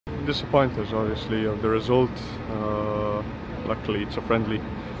disappointed, obviously, of the result. Luckily, it's a friendly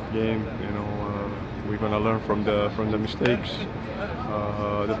game. You know, we're gonna learn from the mistakes.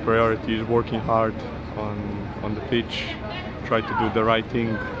 The priority is working hard on the pitch, try to do the right thing.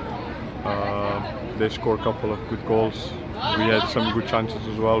 They scored a couple of good goals. We had some good chances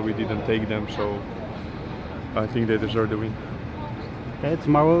as well. We didn't take them, so I think they deserve the win. Okay,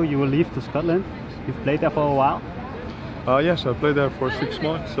 tomorrow you will leave to Scotland. You've played there for a while. Yes, I played there for 6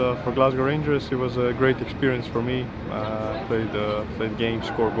 months for Glasgow Rangers. It was a great experience for me. Played games,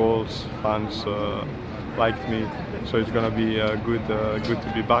 scored goals, fans liked me, so it's gonna be good to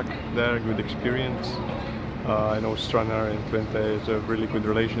be back there. Good experience. I know Stranraer and Twente is a really good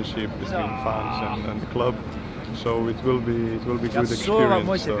relationship between fans and the club, so it will be good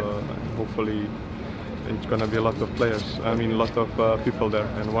experience. Hopefully, it's gonna be a lot of players. I mean, a lot of people there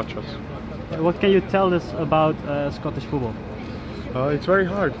and watch us. What can you tell us about Scottish football? It's very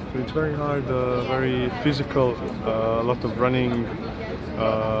hard. It's very hard. Very physical. A lot of running.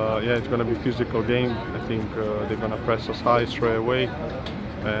 Yeah, it's gonna be a physical game. I think they're gonna press us high straight away,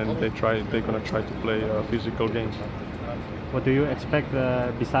 and they're gonna try to play a physical game. What do you expect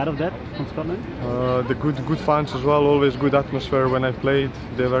beside of that from Scotland? The good fans as well. Always good atmosphere when I played.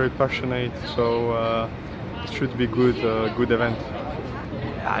 They're very passionate, so it should be good event.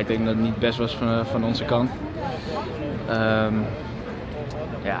 Ja, ik denk dat het niet best was van onze kant.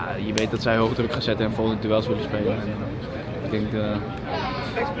 Ja, je weet dat zij hoog druk gaan zetten en volgende duels willen spelen. En ik denk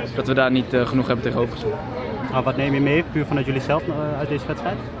dat we daar niet genoeg hebben tegenover gespeeld. Nou, wat neem je mee, puur vanuit jullie zelf, uit deze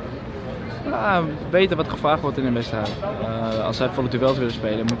wedstrijd? Ja, weten wat gevraagd wordt in een wedstrijd. Als zij volle duels willen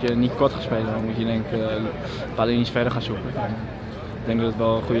spelen, moet je niet kort gaan spelen. Dan moet je denk ik een paar linies verder gaan zoeken. Ik denk dat het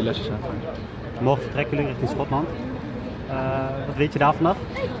wel goede lessen zijn. Morgen vertrekken jullie richting Schotland. Wat weet je daar vanaf?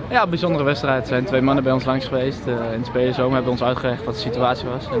 Ja, bijzondere wedstrijd. Er zijn 2 mannen bij ons langs geweest. In het spelerzomer hebben we ons uitgelegd wat de situatie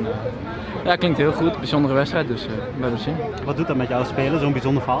was. En, ja, klinkt heel goed. Bijzondere wedstrijd, dus we hebben het zien. Wat doet dat met jou als speler, zo'n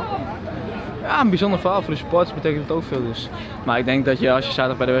bijzonder verhaal? Ja, een bijzonder verhaal. Voor de supporters betekent het ook veel. Dus. Maar ik denk dat je als je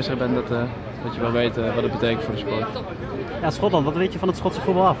zaterdag bij de wedstrijd bent, dat je wel weet wat het betekent voor de sport. Ja, Schotland, wat weet je van het Schotse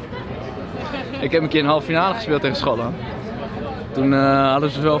voetbal af? Ik heb een keer een halve finale gespeeld tegen Schotland. Toen hadden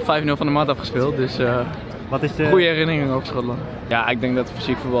ze wel 5-0 van de mat afgespeeld. Dus, wat is de... Goede herinneringen over Schotland. Ja, ik denk dat het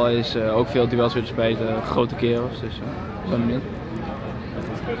fysiek voetbal is. Ook veel duels willen spelen. Grote kerels. Dus ik ben benieuwd.